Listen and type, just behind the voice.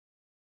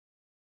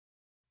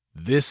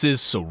This is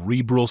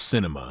Cerebral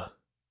Cinema.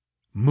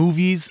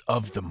 Movies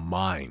of the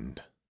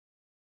mind.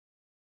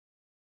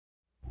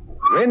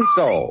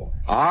 Rinso,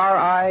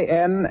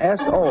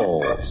 R-I-N-S-O.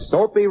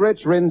 Soapy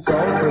Rich Rinso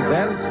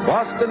presents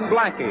Boston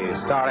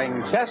Blackie,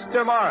 starring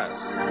Chester Morris.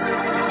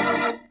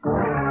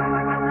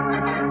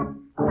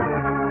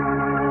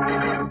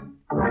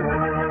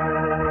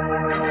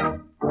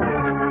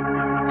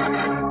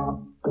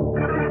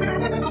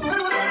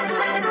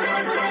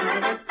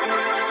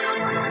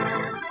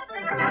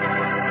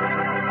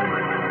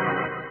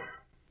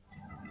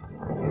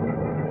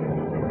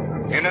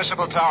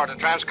 Municipal Tower to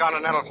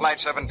Transcontinental Flight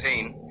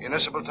 17.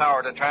 Municipal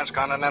Tower to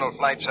Transcontinental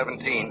Flight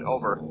 17.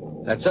 Over.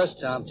 That's us,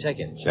 Tom. Check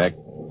it. Check.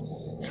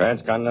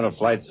 Transcontinental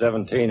Flight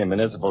 17 to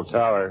Municipal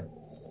Tower.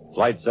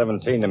 Flight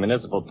 17 to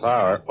Municipal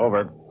Tower.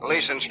 Over.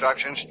 Police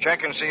instructions.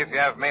 Check and see if you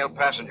have male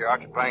passenger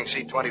occupying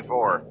seat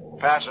 24.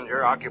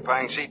 Passenger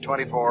occupying seat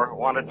 24.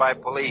 Wanted by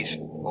police.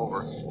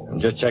 Over. I'm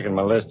just checking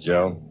my list,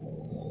 Joe.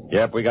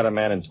 Yep, we got a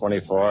man in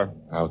 24.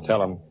 I'll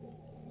tell him.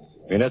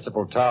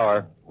 Municipal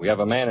Tower. We have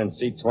a man in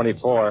seat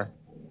 24.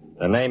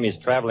 The name he's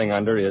traveling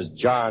under is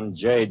John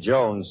J.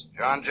 Jones.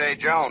 John J.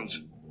 Jones.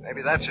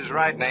 Maybe that's his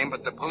right name,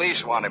 but the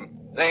police want him.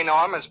 They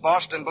know him as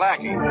Boston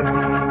Blackie.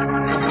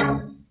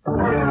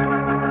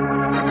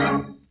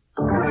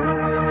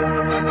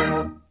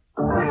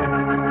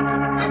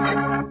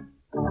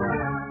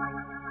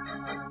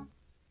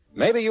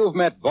 Maybe you've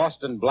met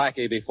Boston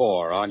Blackie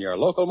before on your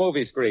local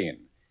movie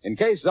screen. In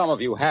case some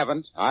of you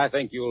haven't, I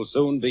think you'll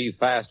soon be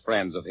fast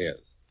friends of his.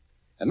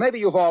 And maybe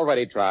you've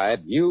already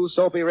tried new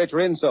Soapy Rich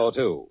Rinso,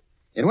 too.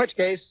 In which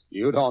case,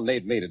 you don't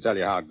need me to tell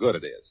you how good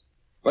it is.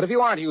 But if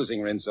you aren't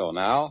using Rinso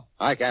now,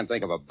 I can't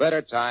think of a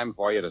better time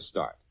for you to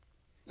start.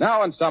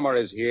 Now when summer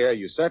is here,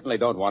 you certainly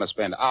don't want to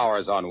spend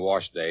hours on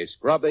wash day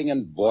scrubbing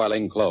and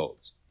boiling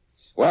clothes.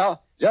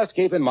 Well, just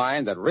keep in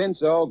mind that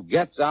Rinso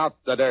gets out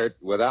the dirt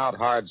without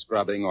hard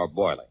scrubbing or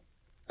boiling.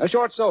 A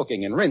short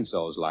soaking in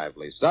Rinso's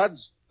lively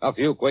suds, a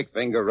few quick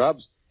finger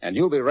rubs, and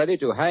you'll be ready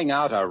to hang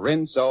out a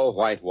Rinso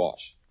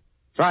whitewash.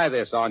 Try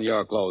this on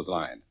your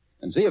clothesline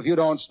and see if you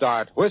don't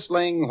start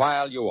whistling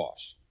while you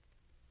wash.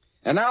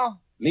 And now,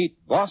 meet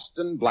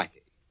Boston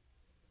Blackie.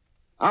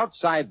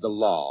 Outside the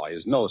law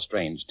is no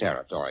strange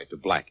territory to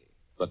Blackie,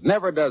 but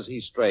never does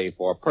he stray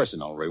for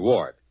personal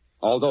reward,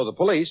 although the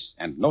police,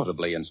 and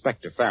notably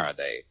Inspector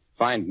Faraday,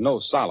 find no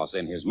solace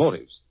in his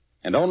motives,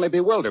 and only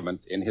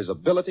bewilderment in his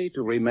ability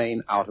to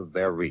remain out of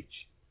their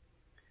reach.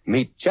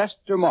 Meet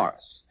Chester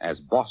Morris as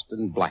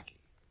Boston Blackie,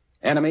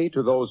 enemy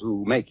to those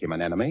who make him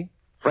an enemy,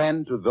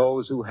 friend to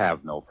those who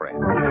have no friend.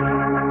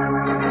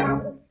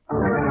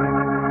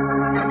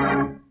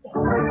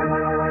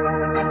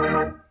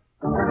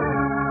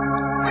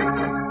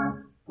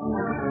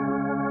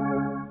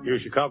 You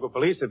Chicago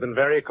police have been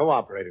very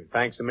cooperative.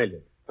 Thanks a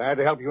million. Glad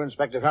to help you,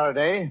 Inspector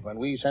Faraday. When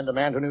we send a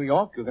man to New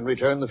York, you can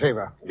return the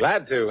favor.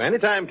 Glad to.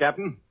 Anytime,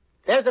 Captain.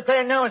 There's the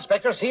plane now,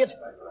 Inspector. See it?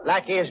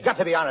 Blackie has got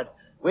to be on it.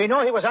 We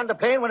know he was on the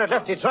plane when it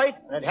left Detroit,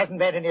 and it hasn't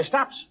made any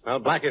stops. Well,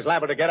 Blackie's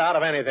liable to get out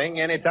of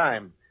anything,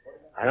 anytime.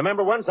 I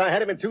remember once I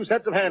had him in 2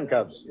 sets of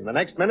handcuffs. And the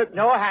next minute...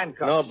 No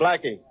handcuffs. No,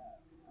 Blackie.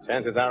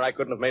 Chances are I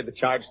couldn't have made the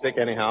charge stick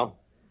anyhow.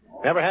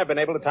 Never have been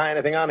able to tie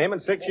anything on him in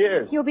 6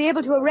 years. You'll be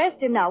able to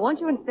arrest him now, won't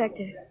you,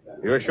 Inspector?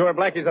 You're sure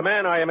Blackie's the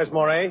man, are you, Miss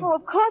Moray? Oh,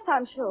 of course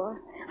I'm sure.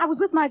 I was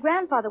with my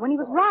grandfather when he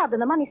was robbed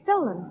and the money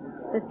stolen.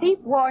 The thief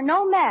wore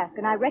no mask,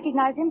 and I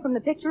recognized him from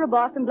the picture of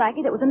Boston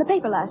Blackie that was in the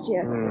paper last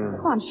year.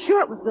 Oh, I'm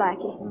sure it was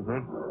Blackie.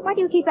 Mm-hmm. Why do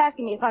you keep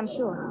asking me if I'm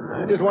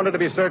sure? I just wanted to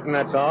be certain,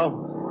 that's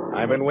all.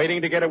 I've been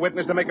waiting to get a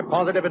witness to make a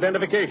positive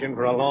identification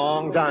for a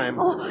long time.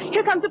 Oh,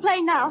 here comes the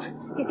plane now.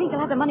 You think he'll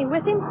have the money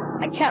with him?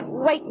 I can't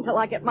wait until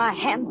I get my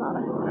hands on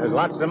it. There's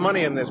lots of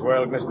money in this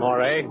world, Miss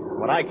Moray.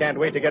 What I can't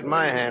wait to get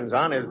my hands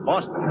on is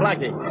Boston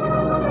Blackie.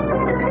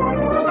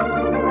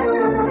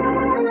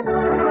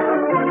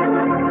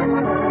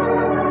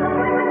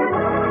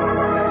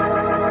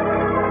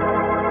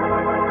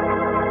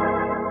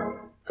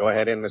 Go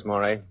ahead in, Miss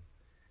Moray.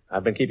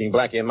 I've been keeping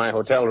Blackie in my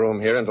hotel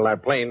room here until our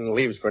plane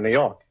leaves for New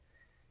York.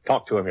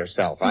 Talk to him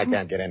yourself. I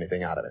can't get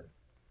anything out of him.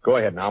 Go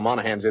ahead now.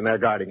 Monahan's in there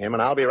guarding him,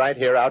 and I'll be right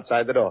here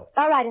outside the door.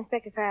 All right,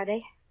 Inspector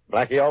Faraday.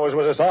 Blackie always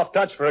was a soft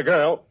touch for a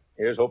girl.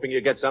 Here's hoping you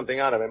get something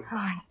out of him.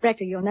 Oh,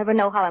 Inspector, you'll never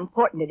know how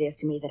important it is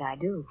to me that I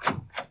do.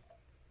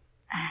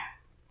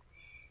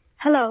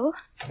 Hello?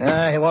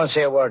 He won't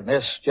say a word,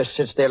 miss. Just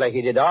sits there like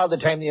he did all the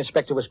time the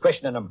inspector was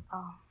questioning him.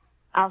 Oh,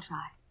 I'll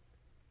try.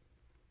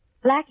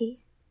 Blackie?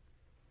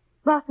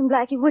 Boston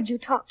Blackie, would you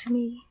talk to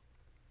me?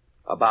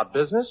 About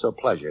business or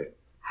pleasure?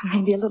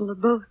 Maybe a little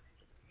of both.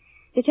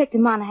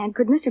 Detective Monahan,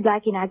 could Mr.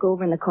 Blackie and I go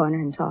over in the corner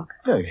and talk?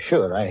 Oh,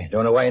 sure. I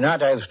don't know why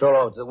not. I'll stroll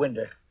over to the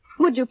window.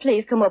 Would you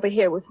please come over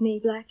here with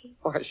me, Blackie?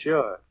 Why,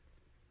 sure.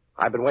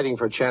 I've been waiting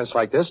for a chance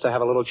like this to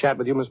have a little chat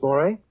with you, Miss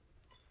Moray.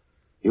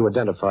 You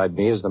identified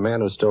me as the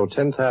man who stole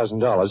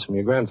 $10,000 from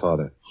your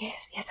grandfather.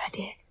 Yes, I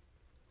did.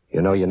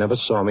 You know, you never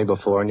saw me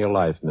before in your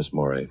life, Miss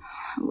Moray.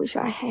 I wish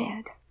I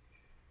had.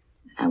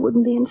 I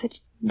wouldn't be in such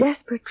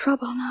desperate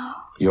trouble now.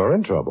 You're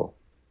in trouble.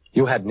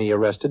 You had me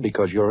arrested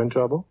because you're in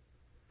trouble?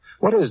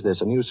 What is this,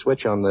 a new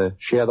switch on the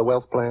Share the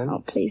Wealth plan?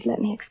 Oh, please let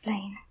me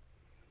explain.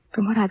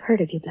 From what I've heard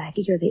of you,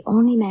 Blackie, you're the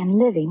only man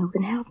living who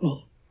can help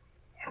me.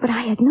 But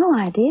I had no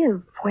idea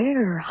of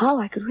where or how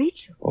I could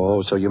reach you.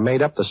 Oh, so you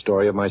made up the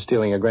story of my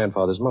stealing your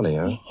grandfather's money,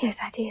 huh? Yes,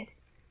 I did.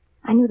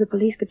 I knew the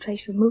police could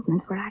trace your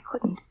movements where I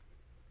couldn't.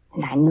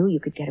 And I knew you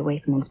could get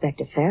away from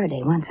Inspector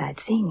Faraday once I'd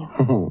seen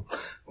you.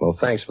 Well,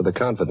 thanks for the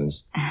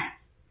confidence.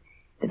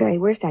 The very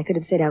worst, I could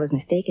have said I was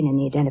mistaken in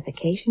the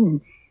identification,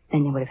 and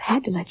then they would have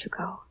had to let you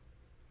go.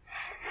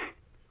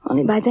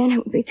 Only by then it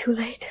would be too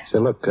late. Say,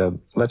 look,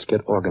 let's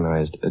get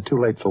organized.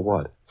 Too late for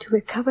what? To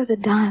recover the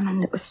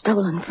diamond that was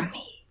stolen from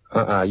me.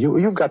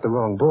 You've got the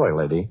wrong boy,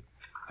 lady.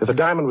 If a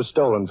diamond was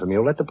stolen from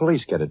you, let the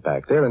police get it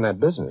back. They're in that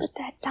business.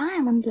 But that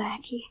diamond,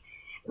 Blackie,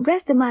 the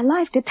rest of my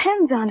life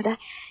depends on it.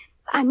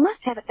 I must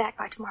have it back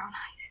by tomorrow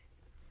night.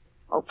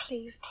 Oh,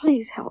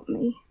 please help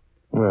me.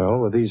 Well,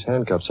 with these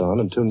handcuffs on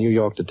and 2 New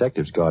York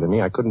detectives guarding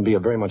me, I couldn't be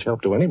of very much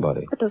help to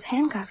anybody. But those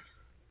handcuffs,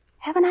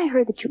 haven't I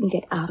heard that you can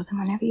get out of them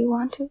whenever you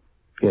want to?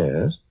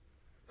 Yes,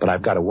 but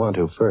I've got to want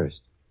to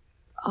first.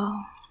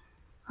 Oh,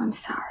 I'm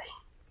sorry.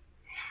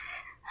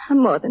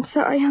 I'm more than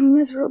sorry. I'm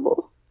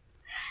miserable.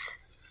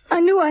 I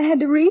knew I had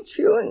to reach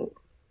you, and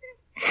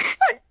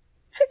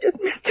I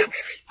just messed up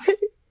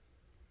everything.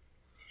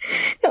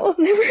 No, I'll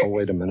never... Oh,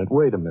 wait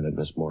a minute,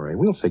 Miss Morey.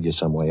 We'll figure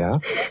some way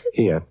out.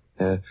 Here,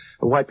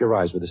 wipe your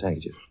eyes with this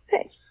handkerchief.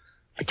 Thanks.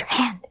 Put your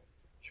hand.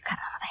 You got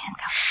out of the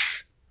handcuff.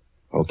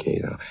 Okay,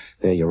 now.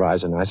 There, your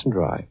eyes are nice and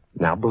dry.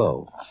 Now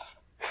blow.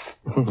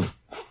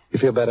 You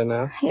feel better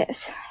now? Yes,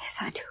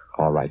 I do.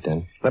 All right,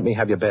 then. Let me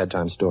have your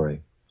bedtime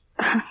story.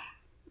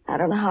 I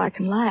don't know how I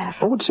can laugh.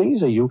 Oh, it's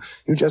easy. You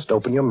just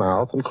open your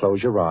mouth and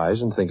close your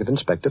eyes and think of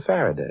Inspector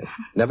Faraday.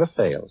 Never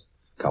fails.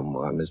 Come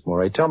on, Miss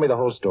Morey. Tell me the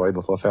whole story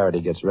before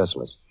Faraday gets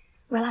restless.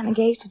 Well, I'm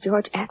engaged to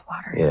George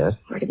Atwater. Yes?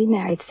 We're to be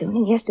married soon,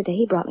 and yesterday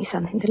he brought me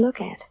something to look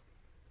at.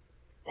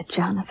 The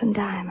Jonathan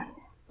diamond.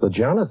 The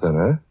Jonathan,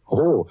 huh?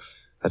 Oh,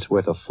 that's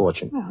worth a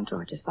fortune. Well,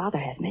 George's father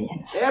has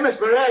millions. Yeah, Miss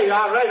Murray, you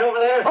all right over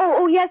there?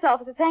 Oh, yes,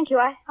 officer. Thank you.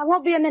 I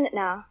won't be a minute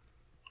now.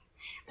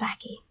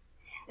 Blackie,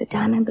 the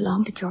diamond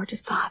belonged to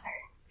George's father.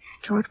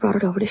 George brought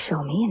it over to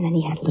show me, and then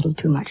he had a little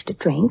too much to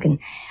drink, and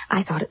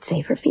I thought it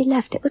safer if he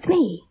left it with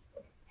me.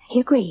 He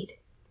agreed.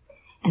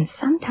 And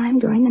sometime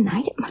during the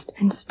night, it must have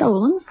been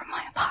stolen from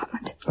my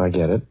apartment. I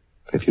get it.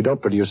 If you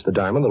don't produce the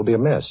diamond, it'll be a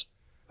mess.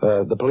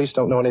 The police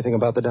don't know anything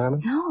about the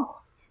diamond? No.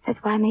 That's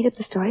why I made up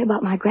the story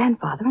about my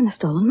grandfather and the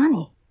stolen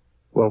money.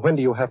 Well, when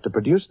do you have to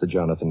produce the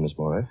Jonathan, Miss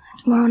Morey?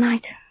 Tomorrow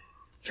night.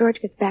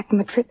 George gets back from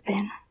a trip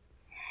then.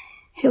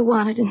 He'll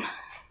want it and...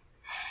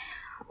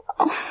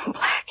 Oh,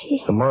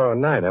 Blackie. Tomorrow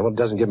night? Well, it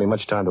doesn't give me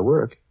much time to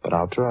work, but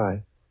I'll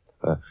try.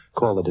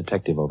 Call the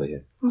detective over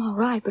here. All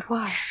right, but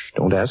why?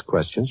 Don't ask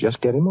questions.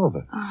 Just get him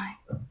over. All right.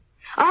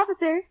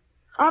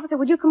 Officer,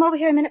 would you come over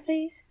here a minute,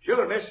 please?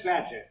 Sure, Miss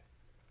Thatcher.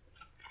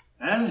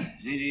 Well, did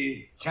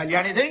he tell you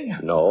anything?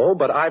 No,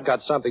 but I've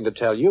got something to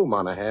tell you,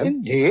 Monahan.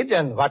 Indeed,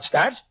 and what's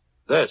that?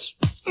 This.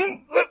 You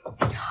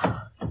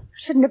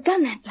shouldn't have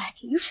done that,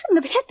 Blackie. You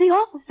shouldn't have hit the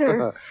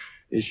officer.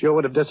 You sure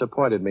would have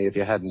disappointed me if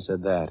you hadn't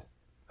said that.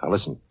 Now,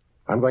 listen.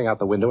 I'm going out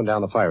the window and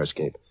down the fire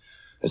escape.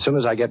 As soon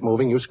as I get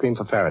moving, you scream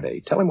for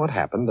Faraday. Tell him what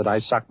happened, that I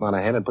socked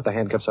Monahan and put the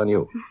handcuffs on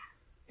you.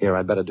 Here,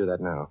 I'd better do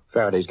that now.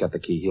 Faraday's got the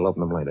key. He'll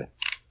open them later.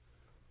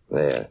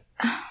 There.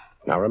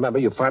 Now, remember,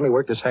 you finally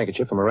worked this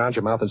handkerchief from around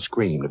your mouth and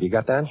screamed. Have you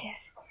got that? Yes.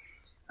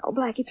 Oh,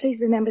 Blackie, please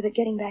remember that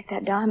getting back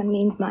that diamond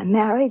means my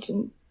marriage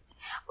and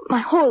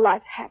my whole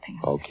life's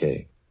happiness.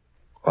 Okay.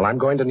 Well, I'm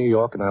going to New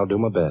York, and I'll do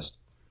my best.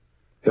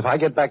 If I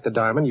get back the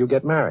diamond, you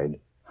get married.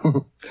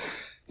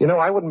 You know,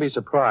 I wouldn't be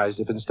surprised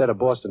if instead of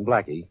Boston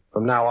Blackie,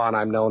 from now on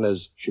I'm known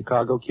as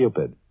Chicago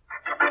Cupid.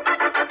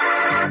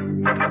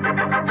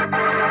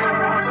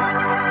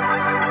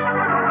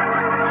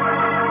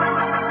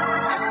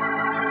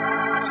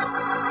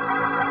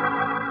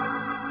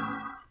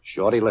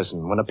 Shorty,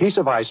 listen. When a piece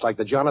of ice like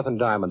the Jonathan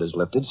diamond is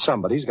lifted,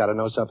 somebody's got to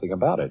know something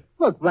about it.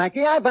 Look,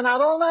 Blackie, I've been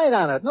out all night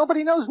on it.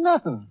 Nobody knows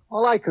nothing.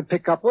 All I could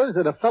pick up was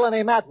that a fella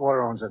named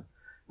Atwater owns it.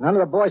 None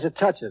of the boys would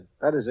touch it.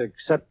 That is,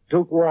 except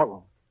Duke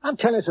Walton. I'm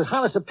telling you, it's as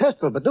hot as a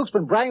pistol, but Duke's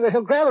been bragging that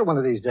he'll grab it one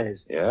of these days.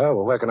 Yeah?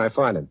 Well, where can I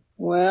find him?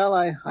 Well,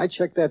 I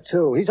checked that,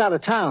 too. He's out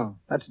of town.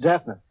 That's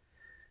definite.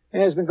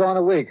 Yeah, he's been gone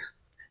a week.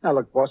 Now,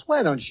 look, boss,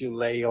 why don't you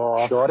lay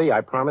off? Shorty,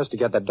 I promised to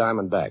get that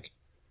diamond back.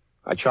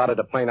 I chartered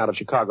a plane out of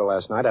Chicago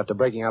last night after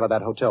breaking out of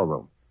that hotel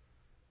room.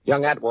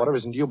 Young Atwater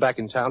isn't due back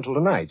in town till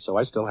tonight, so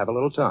I still have a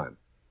little time.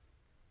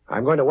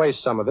 I'm going to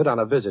waste some of it on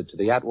a visit to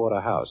the Atwater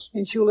house.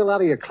 Ain't you a little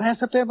out of your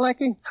class up there,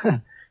 Blackie?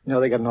 You know,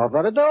 they got an awful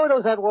lot of dough,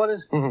 those Atwaters.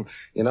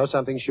 You know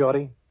something,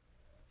 Shorty?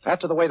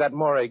 After the way that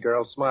Morey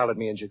girl smiled at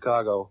me in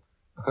Chicago,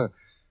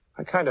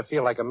 I kind of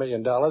feel like $1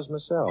 million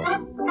myself.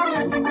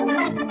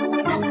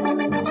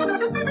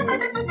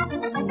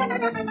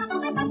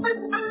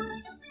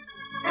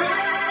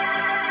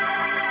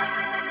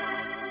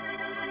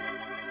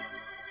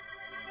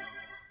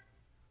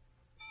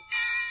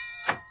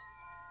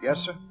 Yes,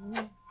 sir?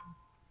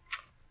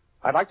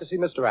 I'd like to see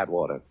Mr.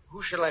 Atwater.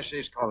 Who shall I say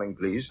is calling,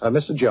 please?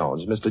 Mr.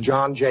 Jones, Mr.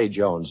 John J.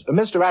 Jones.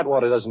 Mr.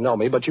 Atwater doesn't know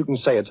me, but you can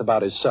say it's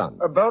about his son.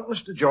 About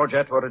Mr. George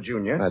Atwater,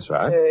 Jr.? That's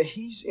right.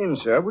 He's in,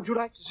 sir. Would you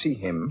like to see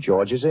him?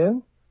 George is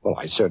in? Well,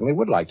 I certainly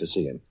would like to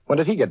see him. When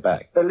did he get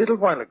back? A little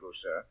while ago,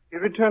 sir. He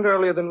returned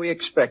earlier than we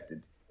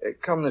expected.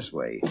 Come this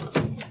way.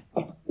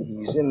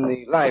 He's in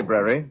the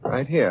library,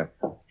 right here.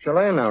 Shall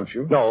I announce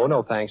you?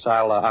 No, thanks.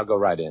 I'll go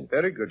right in.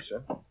 Very good,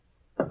 sir.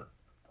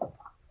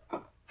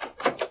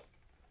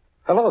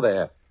 Hello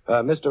there.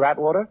 Mr.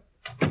 Atwater?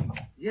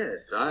 Yes,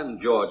 I'm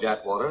George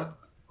Atwater.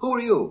 Who are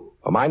you?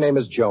 My name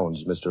is Jones,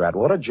 Mr.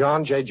 Atwater.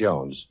 John J.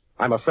 Jones.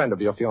 I'm a friend of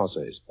your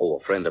fiancée's. Oh,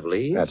 a friend of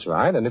Lee? That's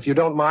right. And if you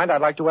don't mind,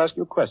 I'd like to ask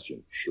you a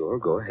question. Sure,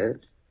 go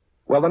ahead.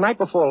 Well, the night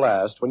before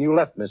last, when you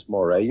left Miss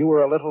Moray, you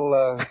were a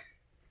little,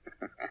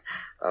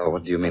 Oh,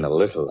 what do you mean a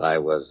little? I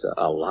was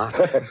a lot.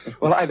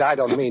 Well, I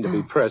don't mean to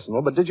be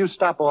personal, but did you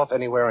stop off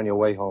anywhere on your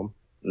way home?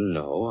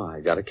 No, I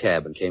got a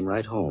cab and came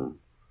right home.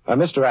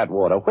 Mr.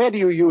 Atwater, where do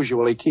you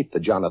usually keep the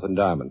Jonathan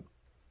Diamond?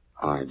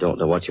 I don't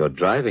know what you're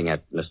driving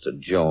at, Mr.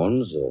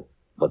 Jones,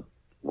 but,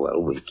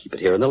 well, we keep it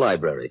here in the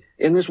library,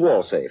 in this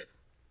wall safe.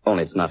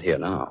 Only it's not here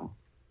now.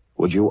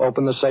 Would you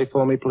open the safe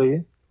for me,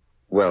 please?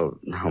 Well,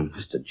 now,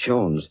 Mr.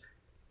 Jones,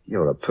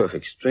 you're a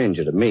perfect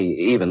stranger to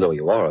me, even though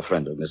you are a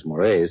friend of Miss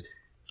Moray's.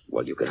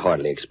 Well, you could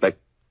hardly expect...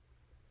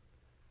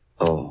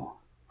 Oh.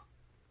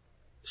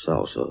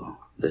 So,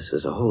 this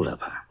is a holdup.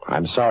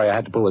 I'm sorry I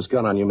had to pull this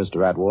gun on you,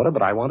 Mr. Atwater,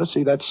 but I want to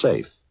see that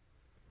safe.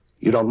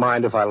 You don't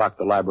mind if I lock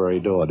the library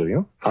door, do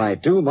you? I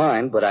do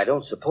mind, but I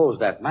don't suppose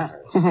that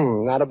matters.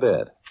 Not a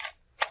bit.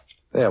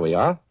 There we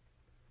are.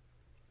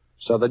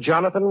 So the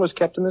Jonathan was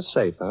kept in the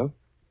safe, huh?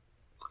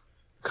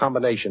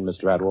 Combination,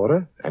 Mr.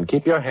 Atwater, and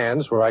keep your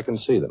hands where I can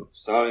see them.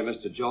 Sorry,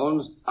 Mr.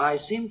 Jones. I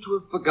seem to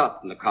have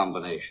forgotten the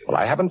combination. Well,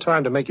 I haven't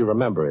time to make you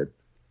remember it.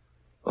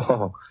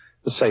 Oh,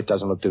 the safe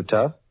doesn't look too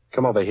tough.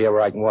 Come over here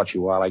where I can watch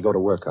you while I go to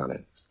work on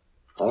it.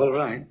 All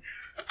right.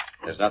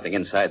 There's nothing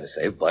inside the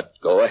safe, but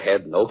go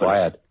ahead and open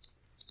Quiet.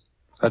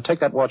 Take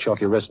that watch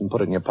off your wrist and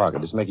put it in your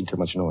pocket. It's making too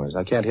much noise.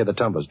 I can't hear the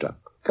tumblers drop.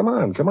 Come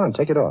on,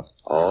 take it off.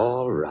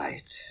 All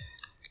right.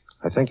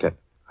 I think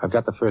I've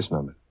got the first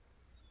number.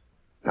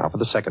 Now for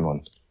the second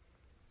one.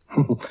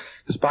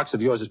 This box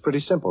of yours is pretty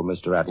simple,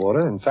 Mr.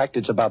 Atwater. In fact,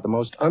 it's about the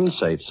most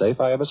unsafe safe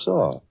I ever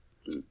saw.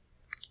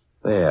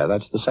 There,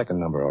 that's the second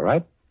number, all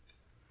right?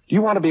 Do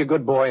you want to be a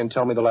good boy and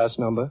tell me the last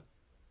number?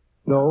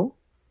 No?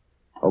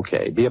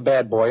 Okay, be a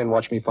bad boy and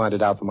watch me find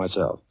it out for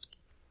myself.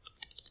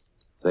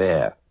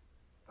 There.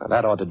 Now,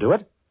 that ought to do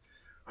it.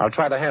 I'll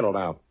try the handle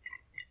now.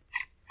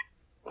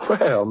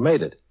 Well,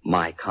 made it.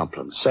 My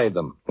compliments. Save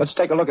them. Let's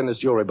take a look in this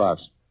jewelry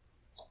box.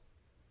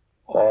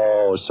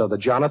 Oh, so the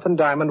Jonathan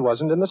Diamond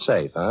wasn't in the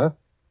safe, huh?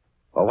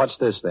 Well, what's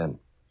this, then?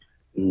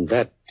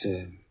 That's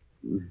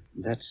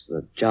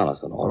the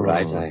Jonathan, all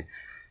right.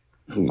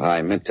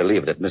 I meant to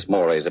leave it at Miss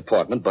Moray's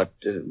apartment, but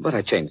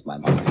I changed my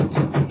mind.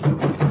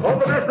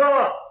 Open this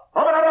door!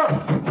 Open it up!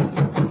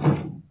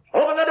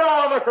 Open the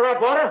door, Mr.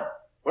 Atwater!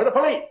 We're the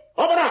police.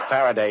 Open up!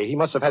 Faraday, he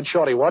must have had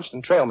Shorty watched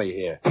and trail me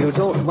here. You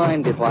don't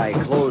mind if I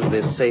close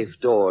this safe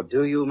door,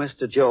 do you,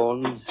 Mr.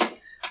 Jones?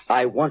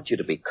 I want you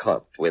to be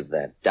caught with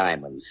that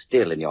diamond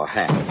still in your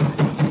hand.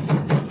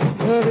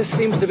 Well, this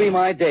seems to be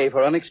my day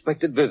for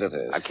unexpected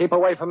visitors. Now keep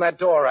away from that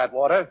door,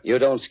 Atwater. You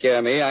don't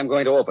scare me. I'm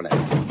going to open it.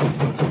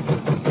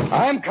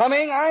 I'm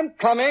coming.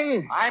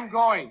 I'm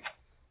going.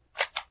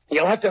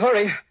 You'll have to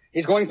hurry.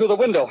 He's going through the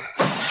window.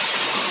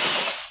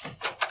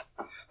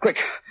 Quick.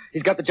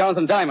 He's got the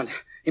Jonathan Diamond.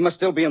 He must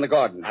still be in the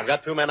garden. I've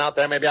got 2 men out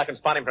there. Maybe I can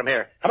spot him from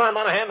here. Come on,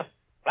 Monahan.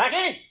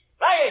 Blackie!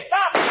 Blackie,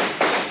 stop!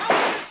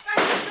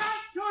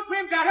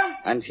 Got him.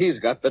 And he's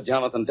got the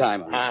Jonathan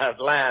Diamond. At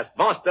last.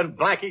 Boston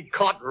Blackie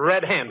caught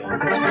red-handed.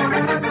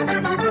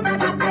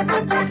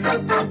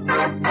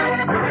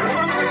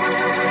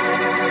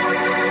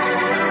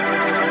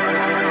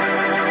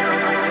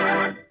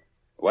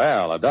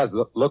 Well, it does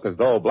look as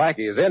though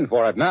Blackie is in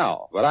for it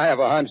now, but I have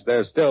a hunch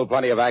there's still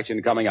plenty of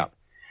action coming up.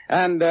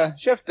 And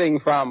shifting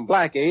from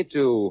Blackie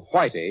to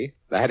Whitey,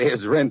 that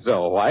is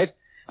Rinso White,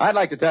 I'd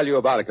like to tell you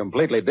about a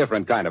completely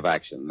different kind of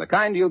action, the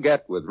kind you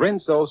get with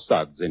Rinso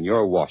suds in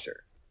your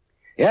washer.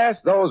 Yes,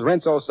 those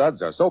Rinso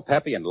suds are so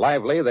peppy and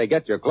lively, they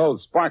get your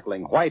clothes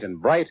sparkling white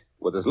and bright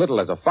with as little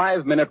as a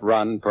 5-minute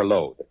run per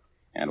load.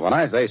 And when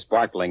I say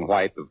sparkling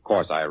white, of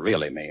course I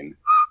really mean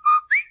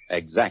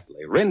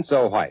exactly,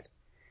 Rinso White.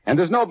 And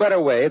there's no better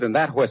way than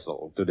that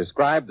whistle to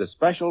describe the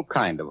special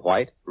kind of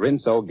white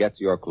Rinso gets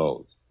your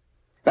clothes.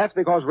 That's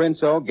because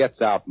Rinso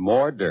gets out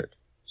more dirt.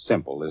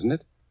 Simple, isn't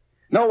it?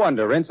 No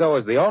wonder Rinso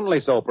is the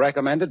only soap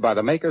recommended by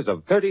the makers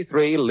of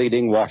 33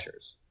 leading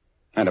washers.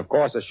 And, of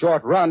course, a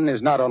short run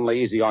is not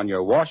only easy on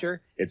your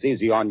washer, it's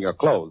easy on your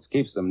clothes,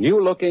 keeps them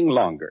new-looking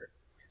longer.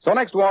 So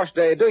next wash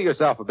day, do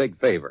yourself a big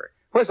favor.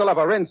 Whistle up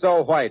a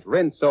Rinso White,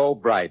 Rinso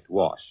Bright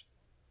wash.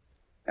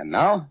 And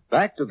now,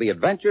 back to the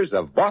adventures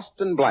of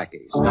Boston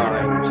Blackie,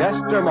 starring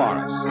Chester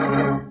Morris.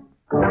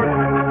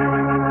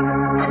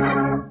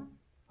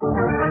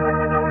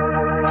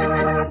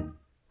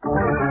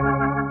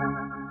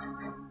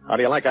 How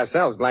do you like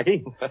ourselves,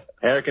 Blackie?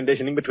 Air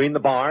conditioning between the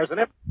bars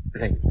and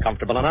everything.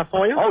 Comfortable enough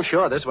for you? Oh,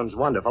 sure. This one's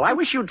wonderful. I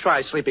wish you'd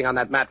try sleeping on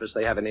that mattress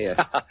they have in here.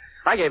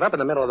 I gave up in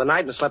the middle of the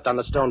night and slept on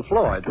the stone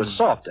floor. It was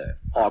softer.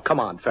 Oh, come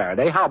on,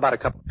 Faraday. How about a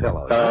couple of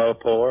pillows? Oh,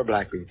 poor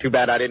Blackie. Too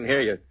bad I didn't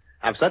hear you.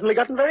 I've suddenly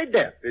gotten very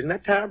deaf. Isn't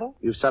that terrible?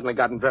 You've suddenly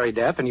gotten very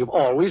deaf, and you've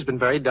always been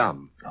very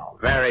dumb. Oh,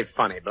 very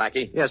funny,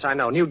 Blackie. Yes, I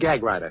know. New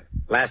gag writer.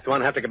 Last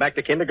one have to go back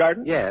to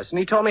kindergarten? Yes, and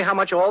he told me how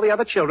much all the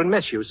other children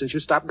miss you since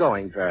you stopped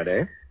going,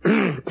 Faraday.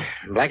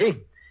 Blackie,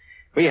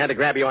 we had to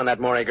grab you on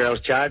that Morey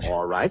girl's charge.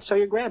 All right, so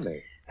you grabbed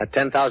me. A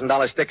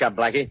 $10,000 stick-up,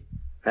 Blackie.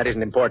 That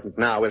isn't important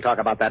now. We'll talk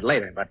about that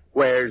later. But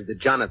where's the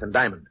Jonathan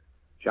diamond?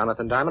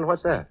 Jonathan Diamond?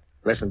 What's that?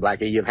 Listen,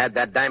 Blackie, you've had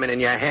that diamond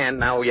in your hand.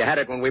 Now you had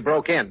it when we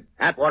broke in.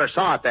 Atwater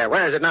saw it there.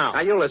 Where is it now?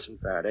 Now, you listen,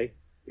 Faraday.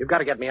 You've got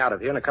to get me out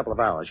of here in a couple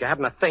of hours. You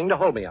haven't a thing to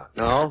hold me on.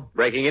 No,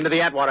 breaking into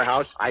the Atwater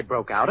house. I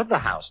broke out of the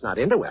house, not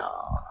into it.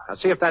 Now,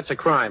 see if that's a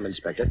crime,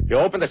 Inspector. You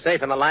opened the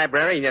safe in the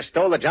library and you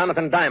stole the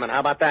Jonathan diamond. How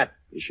about that?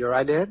 You sure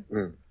I did?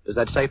 Does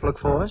that safe look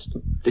forced?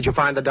 Did you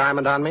find the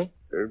diamond on me?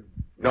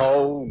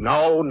 No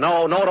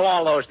to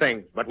all those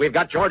things. But we've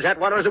got George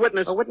Atwater as a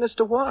witness. A witness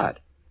to what?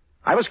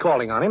 I was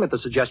calling on him at the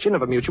suggestion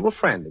of a mutual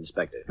friend,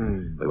 Inspector.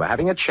 We were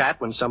having a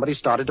chat when somebody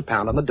started to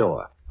pound on the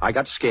door. I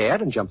got scared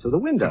and jumped through the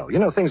window. You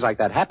know, things like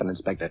that happen,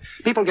 Inspector.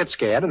 People get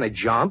scared and they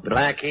jump.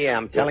 Blackie,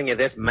 I'm telling you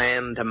this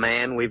man to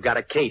man, we've got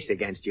a case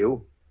against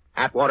you.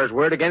 Atwater's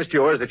word against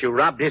yours that you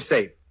robbed his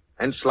safe.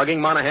 And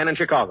slugging Monahan in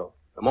Chicago.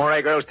 The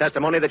Morey girl's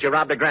testimony that you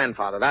robbed a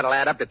grandfather. That'll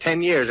add up to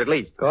 10 years at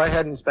least. Go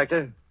ahead,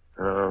 Inspector.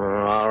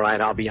 All right,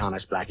 I'll be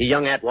honest, Blackie.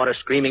 Young Atwater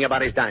screaming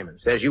about his diamond.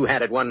 Says you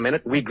had it 1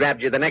 minute, we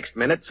grabbed you the next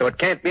minute, so it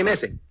can't be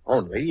missing.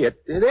 Only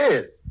it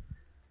is.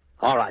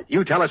 All right,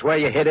 you tell us where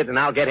you hid it, and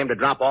I'll get him to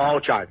drop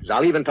all charges.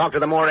 I'll even talk to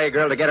the Morey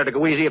girl to get her to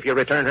go easy if you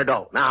return her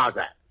dough. Now, how's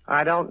that?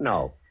 I don't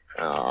know.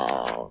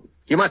 Oh,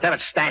 you must have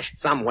it stashed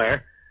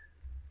somewhere.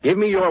 Give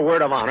me your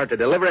word of honor to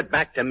deliver it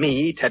back to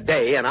me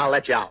today, and I'll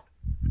let you out.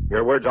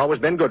 Your word's always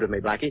been good with me,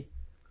 Blackie.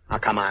 Now,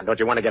 come on. Don't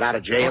you want to get out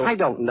of jail? Well, I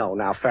don't know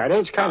now, Faraday.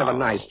 It's kind of a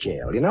nice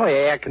jail. You know,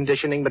 air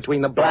conditioning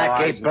between the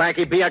bars.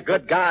 Blackie, be a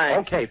good guy.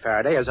 Okay,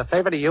 Faraday. As a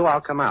favor to you,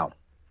 I'll come out.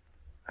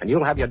 And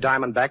you'll have your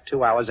diamond back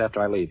 2 hours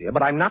after I leave here.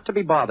 But I'm not to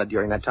be bothered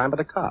during that time by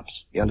the cops.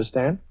 You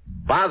understand?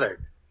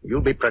 Bothered? You'll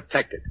be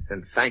protected.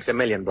 And thanks a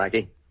million,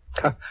 Blackie.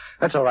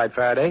 That's all right,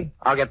 Faraday.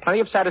 I'll get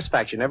plenty of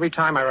satisfaction every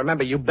time I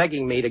remember you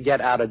begging me to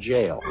get out of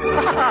jail.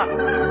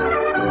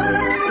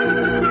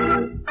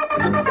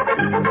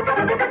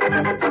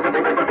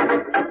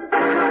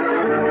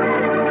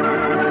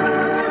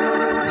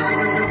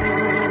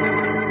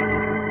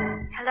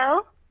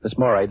 Hello? Miss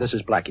Morey, this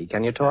is Blackie.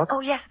 Can you talk?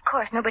 Oh, yes, of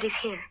course. Nobody's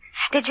here.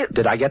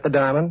 Did I get the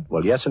diamond?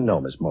 Well, yes and no,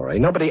 Miss Morey.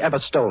 Nobody ever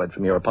stole it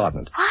from your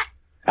apartment. What?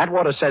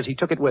 Atwater says he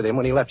took it with him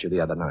when he left you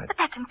the other night. But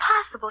that's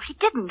impossible. He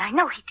didn't. I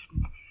know he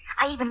didn't.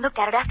 I even looked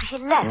at it after he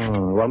left.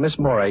 Well, Miss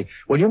Morey,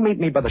 will you meet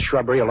me by the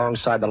shrubbery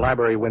alongside the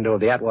library window of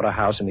the Atwater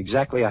house in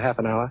exactly a half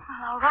an hour?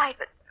 Well, all right,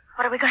 but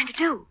what are we going to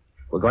do?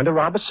 We're going to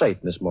rob a safe,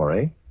 Miss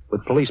Morey,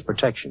 with police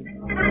protection.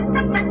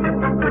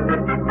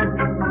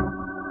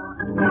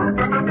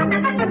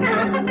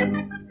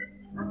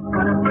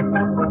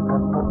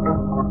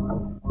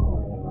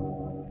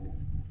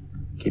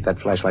 Keep that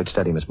flashlight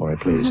steady, Miss Morey,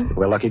 please. If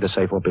we're lucky, the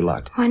safe won't be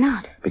locked. Why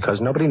not? Because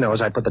nobody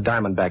knows I put the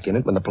diamond back in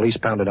it when the police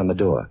pounded on the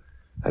door.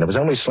 And it was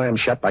only slammed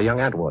shut by young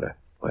Atwater.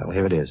 Well,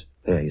 here it is.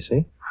 There, you see?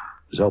 It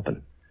was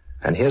open.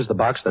 And here's the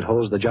box that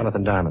holds the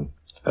Jonathan diamond.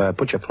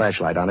 Put your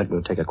flashlight on it.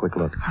 We'll take a quick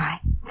look. All right.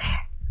 There.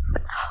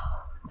 But,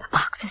 the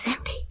box is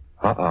empty.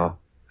 Uh-oh.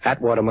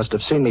 Atwater must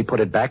have seen me put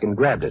it back and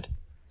grabbed it.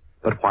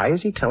 But why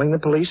is he telling the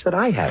police that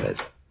I have it?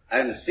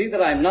 And see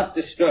that I'm not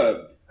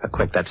disturbed.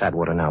 Quick, that's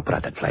Atwater now. Put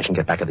out that flash and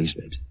get back at these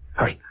babes.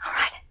 Hurry. All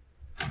right.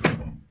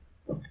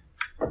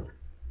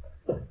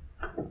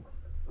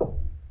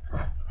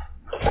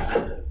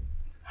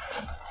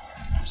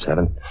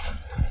 7,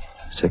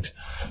 6,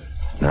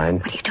 9.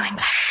 What are you doing,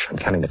 Black? I'm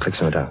counting the clicks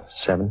on the dial.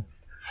 7,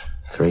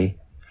 3,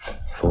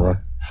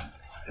 4,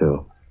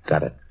 2.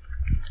 Got it.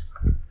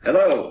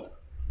 Hello.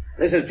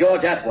 This is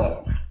George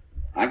Atwater.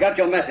 I got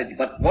your message,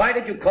 but why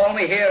did you call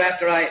me here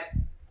after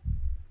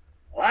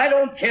Well, I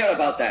don't care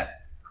about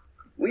that.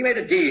 We made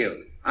a deal.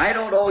 I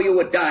don't owe you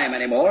a dime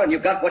anymore, and you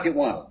got what you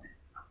wanted.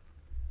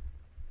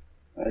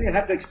 Well, you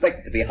have to expect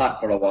it to be hot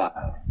for a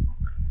while.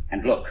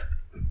 And look,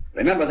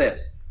 remember this.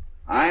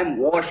 I'm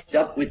washed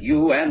up with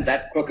you and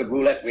that crooked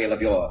roulette wheel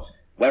of yours.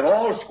 We're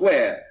all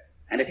square.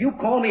 And if you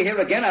call me here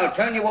again, I'll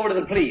turn you over to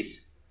the police.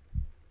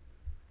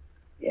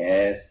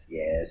 Yes.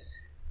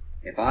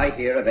 If I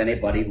hear of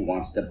anybody who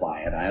wants to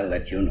buy it, I'll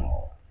let you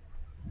know.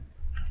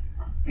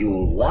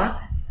 You'll what?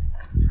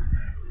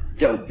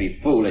 Don't be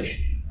foolish.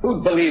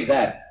 Who'd believe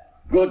that?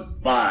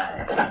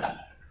 Goodbye.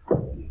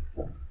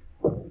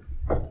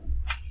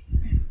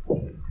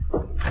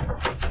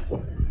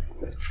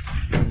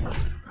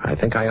 I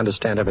think I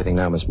understand everything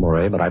now, Miss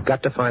Morey, but I've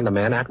got to find the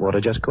man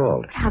Atwater just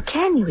called. How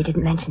can you? He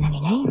didn't mention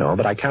any names. No,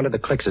 but I counted the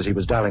clicks as he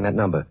was dialing that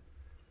number.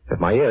 If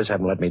my ears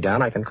haven't let me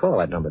down, I can call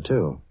that number,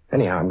 too.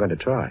 Anyhow, I'm going to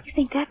try. You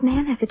think that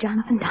man has a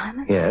Jonathan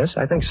diamond? Yes,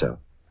 I think so.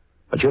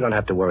 But you don't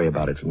have to worry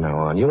about it from now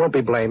on. You won't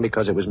be blamed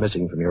because it was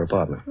missing from your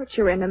apartment. But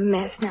you're in a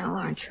mess now,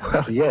 aren't you?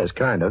 Well, yes,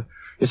 kind of.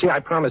 You see, I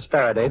promised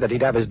Faraday that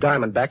he'd have his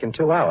diamond back in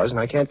 2 hours, and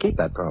I can't keep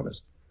that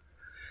promise.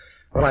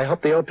 Well, I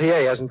hope the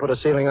OPA hasn't put a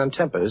ceiling on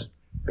tempers,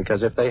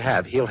 because if they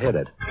have, he'll hit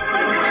it.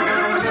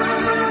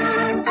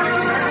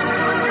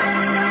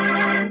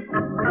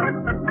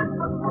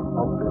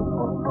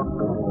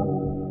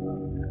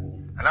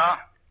 Hello?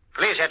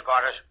 Police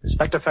headquarters.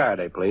 Inspector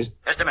Faraday, please.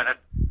 Just a minute.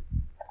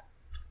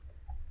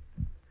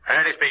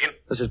 Faraday speaking.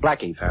 This is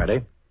Blackie,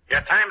 Faraday.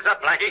 Your time's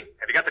up, Blackie.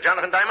 Have you got the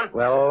Jonathan Diamond?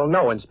 Well,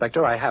 no,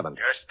 Inspector, I haven't.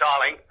 You're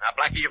stalling. Now,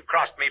 Blackie, you've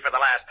crossed me for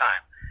the last time.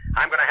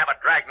 I'm going to have a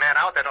dragnet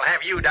out that'll have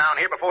you down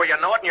here before you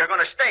know it, and you're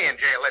going to stay in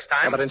jail this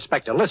time. Yeah, but,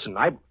 Inspector, listen,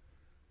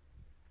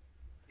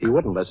 He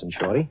wouldn't listen,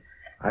 Shorty.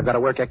 I've got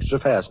to work extra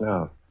fast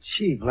now.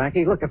 Gee,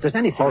 Blackie, look, if there's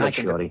anything Hold I it,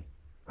 can Shorty.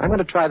 I'm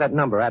going to try that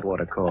number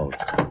Atwater called.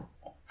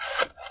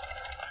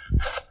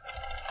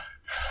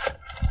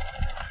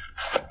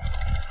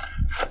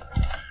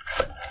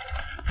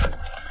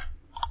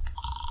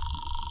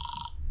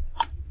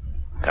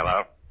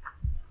 Hello?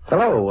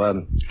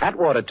 Hello,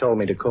 Atwater told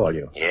me to call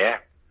you. Yeah?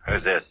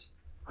 Who's this?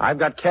 I've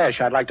got cash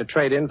I'd like to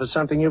trade in for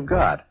something you've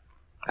got.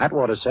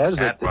 Atwater says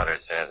that... Atwater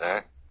says,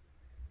 huh?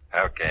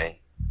 Okay.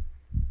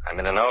 I'm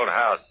in an old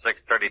house,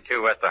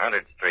 632 West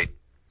 100th Street.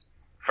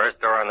 First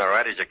door on the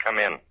right as you come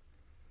in.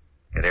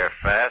 Get here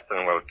fast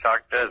and we'll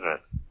talk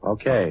business.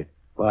 Okay.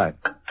 Bye.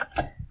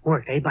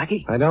 Worked, eh,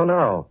 Blackie? I don't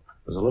know.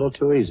 It was a little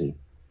too easy.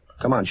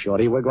 Come on,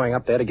 Shorty. We're going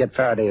up there to get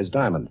Faraday his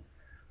diamond.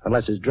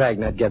 Unless his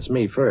dragnet gets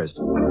me first.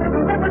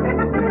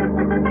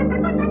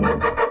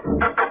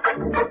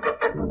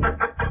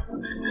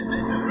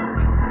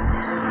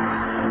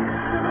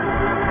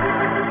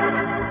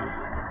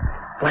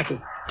 Blackie,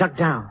 duck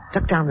down.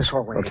 Duck down this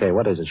hallway. Okay,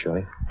 what is it,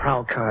 Shorty?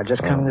 Prowl car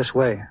just coming this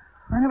way.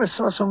 I never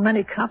saw so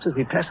many cops as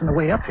we pass on the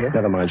way up here.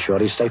 Never mind,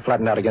 Shorty. Stay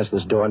flattened out against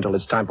this door until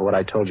it's time for what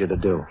I told you to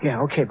do.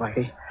 Yeah, okay,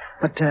 Blackie.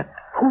 But,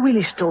 who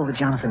really stole the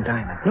Jonathan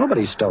Diamond?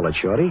 Nobody stole it,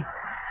 Shorty.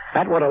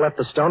 Atwater left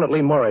the stone at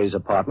Lee Moray's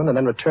apartment and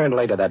then returned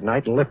later that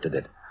night and lifted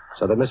it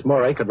so that Miss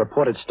Moray could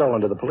report it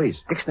stolen to the police.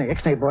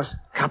 Ixnay, boss.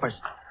 Coppers.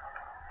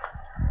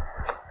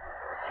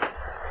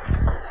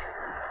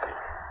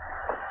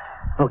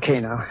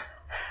 Okay, now.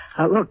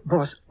 Look,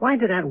 boss, why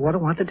did Atwater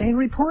want the Dane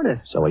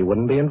reported? So he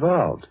wouldn't be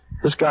involved.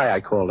 This guy I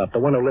called up, the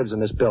one who lives in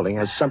this building,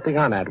 has something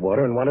on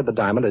Atwater and wanted the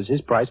diamond as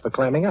his price for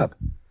clamming up.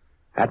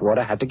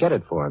 Atwater had to get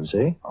it for him,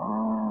 see?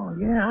 Oh,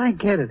 yeah, I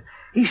get it.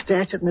 He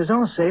stashed it in his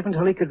own safe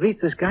until he could reach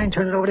this guy and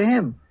turn it over to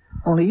him.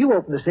 Only you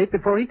opened the safe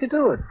before he could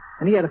do it.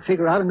 And he had to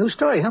figure out a new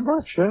story, huh,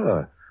 boss?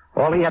 Sure.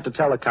 All he had to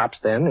tell the cops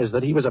then is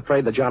that he was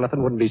afraid that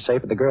Jonathan wouldn't be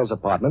safe at the girl's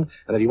apartment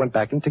and that he went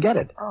back in to get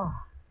it. Oh.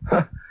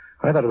 Huh.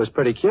 I thought it was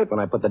pretty cute when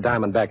I put the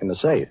diamond back in the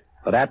safe.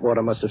 But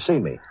Atwater must have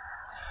seen me.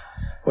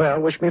 Well,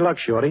 wish me luck,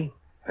 Shorty.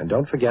 And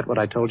don't forget what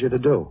I told you to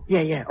do.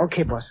 Yeah.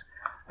 Okay, boss.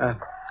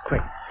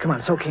 Quick. Come on,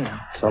 it's okay now.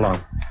 So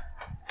long.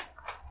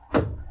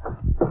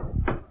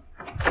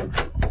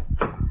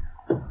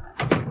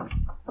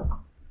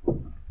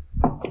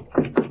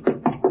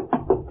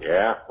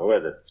 Yeah? Who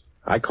is it?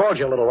 I called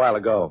you a little while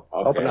ago.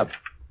 Okay. Open up.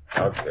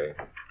 Okay.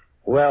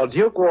 Well,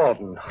 Duke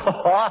Walton.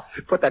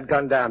 Put that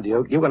gun down,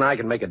 Duke. You and I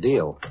can make a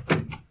deal.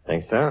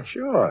 Think so?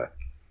 Sure.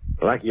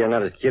 Lucky you're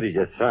not as cute as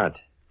you thought.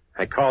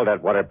 I called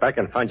Atwater back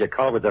and found your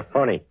call was a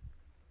phony.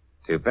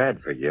 Too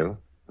bad for you.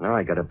 Now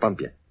I gotta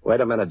bump you.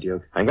 Wait a minute,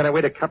 Duke. I'm gonna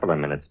wait a couple of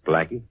minutes,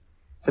 Blackie.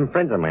 Some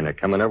friends of mine are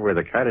coming over with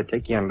a car to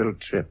take you on a little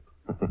trip.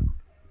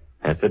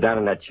 Now sit down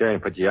in that chair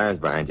and put your arms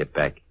behind your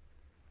back.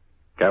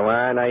 Go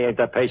on, I ain't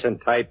the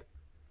patient type.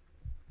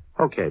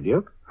 Okay,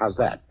 Duke. How's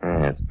that?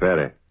 That's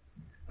better.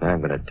 Now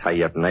I'm gonna tie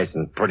you up nice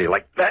and pretty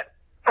like that.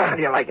 How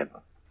do you like it?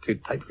 Too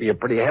tight for your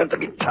pretty head to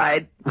be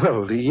tied?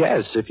 Well,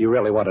 yes, if you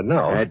really want to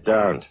know. I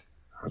don't.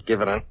 I'll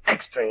give it an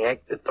extra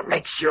yank just to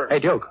make sure. Hey,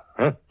 Duke.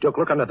 Huh? Duke,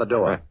 look under the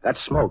door.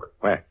 That's smoke.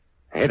 Where?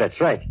 Hey,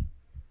 that's right.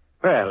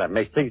 Well, that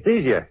makes things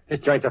easier. This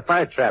joint's a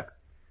fire trap.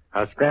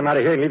 I'll scram out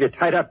of here and leave you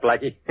tied up,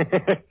 Blackie.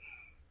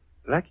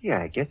 Lucky,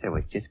 I guess I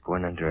was just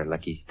born under a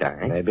lucky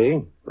star. Eh?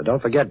 Maybe. But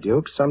don't forget,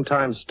 Duke,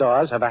 sometimes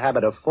stars have a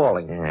habit of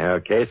falling. Yeah,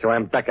 okay, so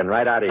I'm ducking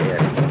right out of here.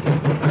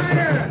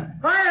 Fire!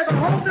 Fire! The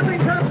whole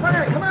building's on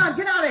fire! Come on,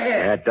 get out of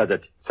here! That does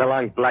it. So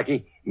long,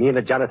 Blackie. Me and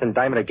the Jonathan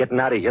Diamond are getting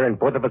out of here, and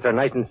both of us are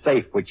nice and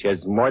safe, which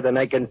is more than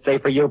I can say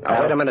for you, pal.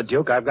 Now, wait a minute,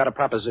 Duke. I've got a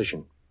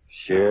proposition.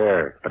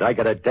 Sure, but I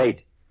got a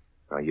date.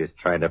 No use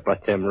trying to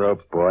bust them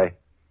ropes, boy.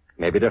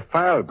 Maybe the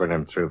fire will burn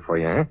them through for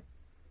you,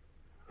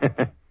 huh?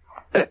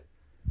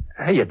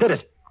 Hey, you did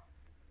it.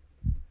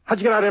 How'd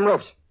you get out of them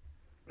ropes?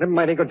 Never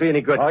mind, ain't gonna do you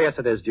any good. Oh, yes,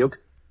 it is, Duke.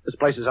 This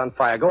place is on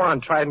fire. Go on,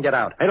 try and get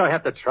out. I don't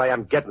have to try.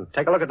 I'm getting.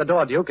 Take a look at the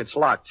door, Duke. It's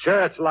locked.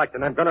 Sure, it's locked,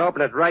 and I'm gonna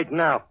open it right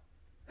now.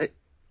 Hey,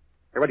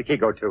 where'd the key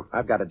go to?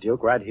 I've got it,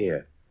 Duke, right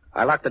here.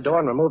 I locked the door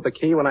and removed the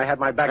key when I had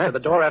my back to the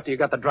door after you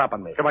got the drop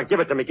on me. Come on, give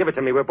it to me. Give it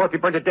to me. We'll both be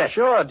burned to death.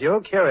 Sure,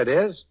 Duke. Here it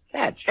is.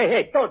 Catch.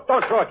 Hey, don't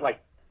throw it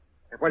like...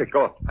 Where'd it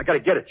go? I gotta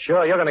get it.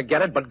 Sure, you're gonna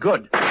get it, but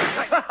good.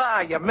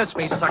 You missed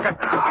me, sucker.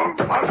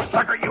 Oh,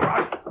 sucker, you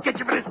are. Get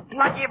you for this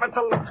Blackie if it's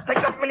a...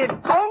 Take a minute.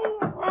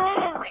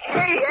 Oh!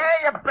 Hey,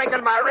 you're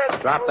breaking my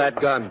wrist. Drop that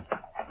gun.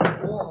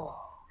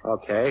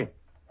 Okay.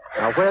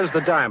 Now, where's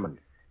the diamond?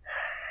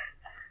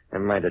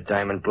 Never mind the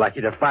diamond,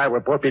 Blackie. The fire will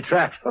both be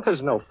trapped. Well,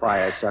 there's no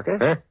fire, sucker.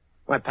 Huh?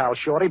 My pal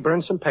Shorty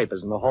burned some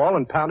papers in the hall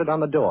and pounded on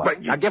the door.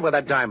 But Now, give her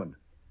that diamond.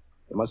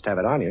 You must have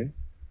it on you.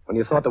 When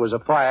you thought there was a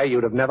fire,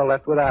 you'd have never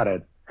left without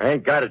it. I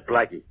ain't got it,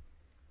 Blackie.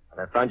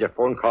 When I found your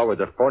phone call was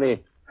a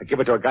phony, I give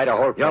it to a guy to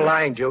hold. You're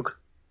lying, Duke.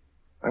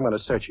 I'm going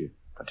to search you.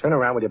 Now, turn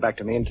around with your back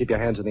to me and keep your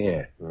hands in the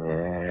air.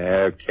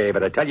 Yeah, okay,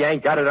 but I tell you, I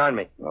ain't got it on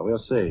me. Well, we'll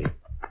see.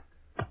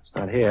 It's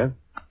not here.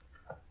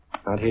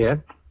 Not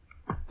here.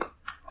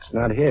 It's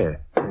not here.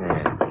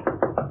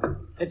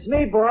 It's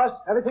me, boss.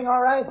 Everything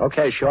all right?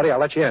 Okay, Shorty, I'll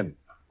let you in.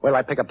 Wait till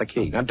I pick up the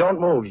key. Now, don't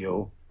move,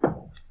 you.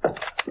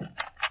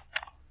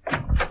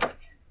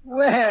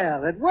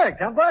 Well, it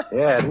worked, huh, boss?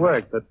 Yeah, it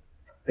worked, but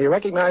do you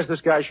recognize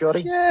this guy,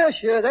 Shorty? Yeah,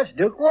 sure. That's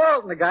Duke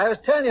Walton, the guy I was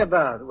telling you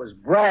about. It was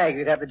brag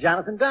he'd have the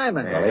Jonathan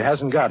Diamond. Well, he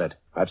hasn't got it.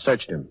 I've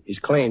searched him. He's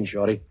clean,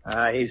 Shorty.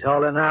 He's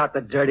holding out,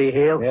 the dirty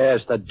heel.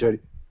 Yes, the dirty...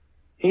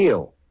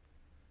 Heel.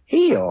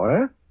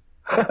 Heel,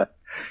 huh?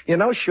 You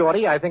know,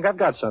 Shorty, I think I've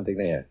got something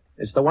there.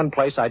 It's the one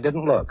place I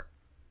didn't look.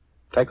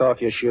 Take off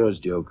your shoes,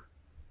 Duke.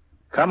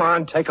 Come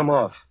on, take them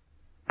off.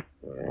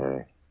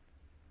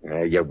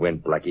 You win,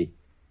 Blackie.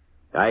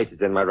 The ice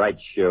is in my right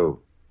shoe.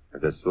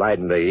 There's a slide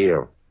in the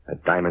heel. The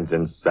diamond's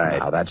inside.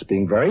 Now, that's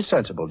being very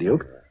sensible,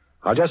 Duke.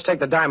 I'll just take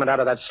the diamond out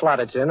of that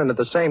slot it's in and at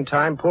the same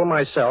time pull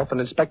myself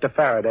and Inspector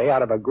Faraday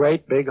out of a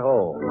great big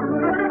hole.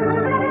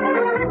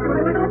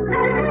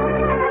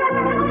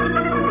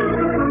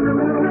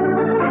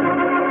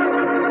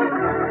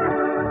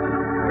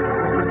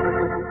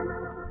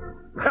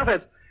 Well,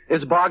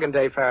 it's bargain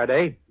day,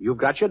 Faraday. You've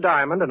got your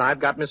diamond and I've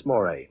got Miss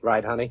Morey.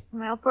 Right, honey?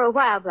 Well, for a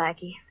while,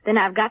 Blackie. Then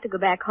I've got to go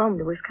back home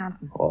to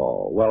Wisconsin.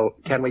 Oh, well,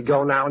 can we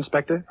go now,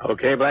 Inspector?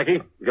 Okay,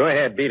 Blackie. Go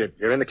ahead, beat it.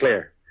 You're in the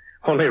clear.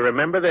 Only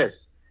remember this.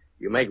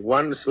 You make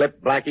one slip,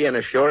 Blackie, and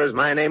as sure as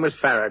my name is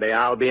Faraday,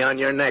 I'll be on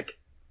your neck.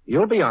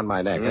 You'll be on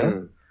my neck,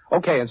 huh?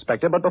 Okay,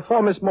 Inspector, but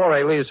before Miss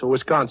Morey leaves for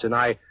Wisconsin,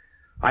 I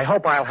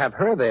hope I'll have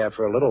her there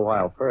for a little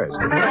while first.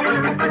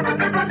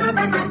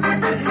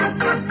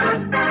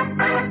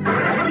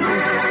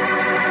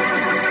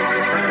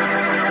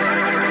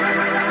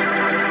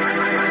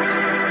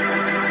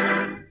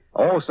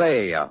 Oh,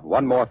 say,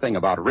 one more thing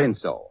about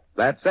Rinso.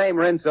 That same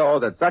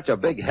Rinso that's such a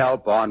big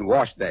help on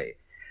wash day.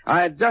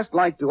 I'd just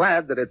like to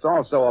add that it's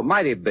also a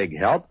mighty big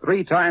help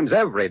 3 times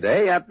every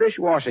day at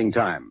dishwashing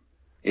time.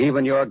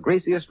 Even your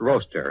greasiest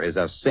roaster is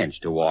a cinch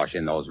to wash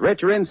in those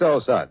rich Rinso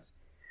suds.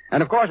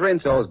 And of course,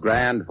 Rinso's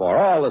grand for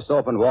all the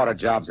soap and water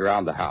jobs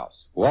around the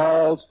house.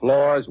 Walls,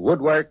 floors,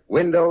 woodwork,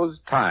 windows,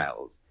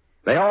 tiles.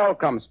 They all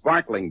come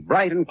sparkling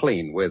bright and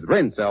clean with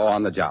Rinso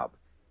on the job.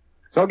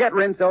 So get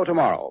Rinso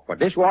tomorrow for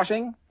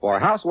dishwashing, for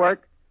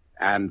housework,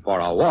 and for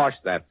a wash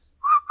that's...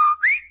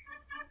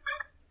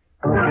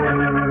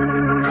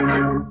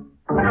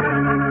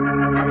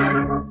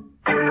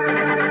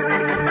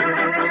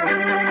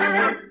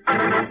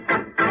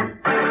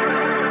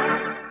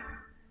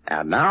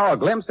 And now a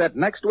glimpse at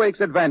next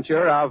week's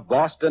adventure of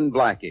Boston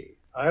Blackie.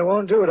 I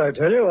won't do it, I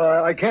tell you.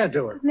 I can't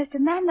do it. Mr.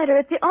 Manletter,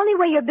 it's the only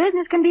way your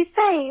business can be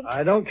saved.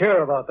 I don't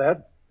care about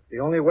that. The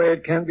only way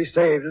it can be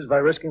saved is by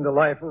risking the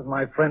life of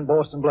my friend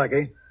Boston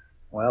Blackie.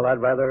 Well, I'd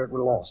rather it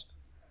were lost.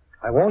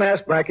 I won't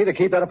ask Blackie to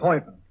keep that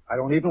appointment. I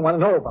don't even want to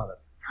know about it.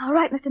 All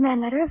right, Mr.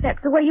 Manletter, if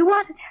that's the way you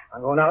want it.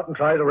 I'm going out and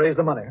try to raise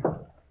the money.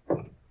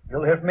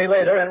 You'll hear from me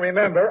later, and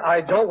remember,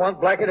 I don't want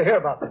Blackie to hear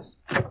about this.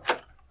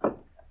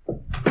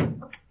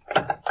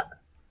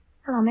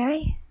 Hello,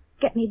 Mary.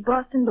 Get me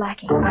Boston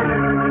Blackie.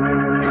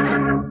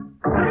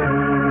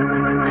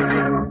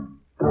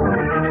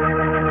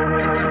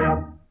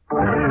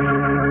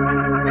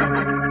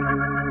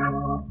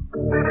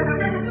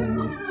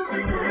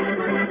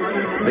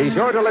 Be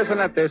sure to listen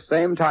at this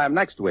same time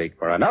next week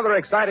for another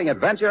exciting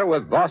adventure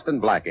with Boston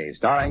Blackie,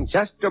 starring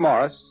Chester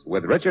Morris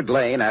with Richard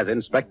Lane as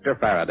Inspector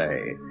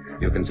Faraday.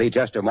 You can see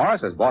Chester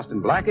Morris as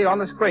Boston Blackie on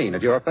the screen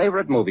at your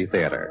favorite movie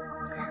theater.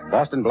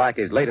 Boston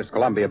Blackie's latest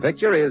Columbia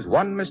picture is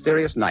One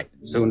Mysterious Night,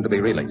 soon to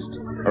be released.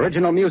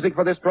 Original music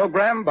for this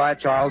program by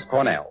Charles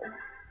Cornell.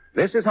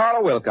 This is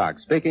Harlow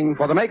Wilcox speaking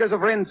for the makers of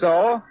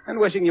Rinso and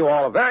wishing you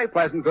all a very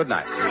pleasant good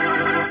night.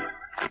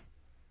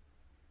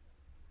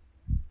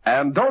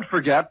 And don't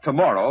forget,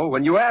 tomorrow,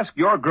 when you ask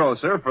your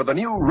grocer for the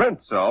new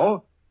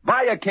Rinso,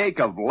 buy a cake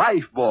of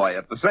Lifebuoy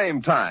at the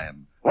same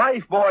time.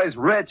 Lifebuoy's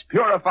rich,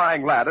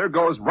 purifying lather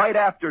goes right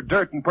after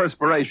dirt and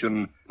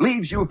perspiration,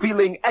 leaves you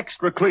feeling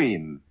extra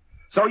clean.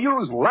 So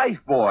use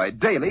Lifebuoy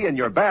daily in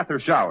your bath or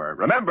shower.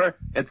 Remember,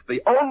 it's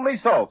the only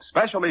soap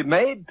specially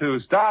made to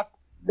stop...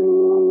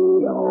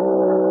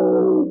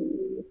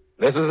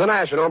 This is the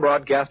National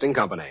Broadcasting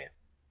Company.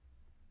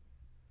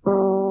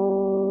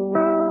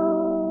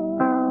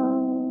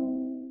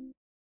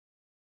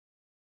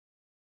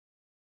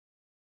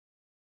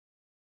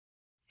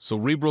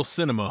 Cerebral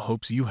Cinema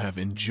hopes you have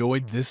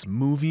enjoyed this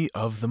movie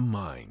of the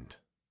mind.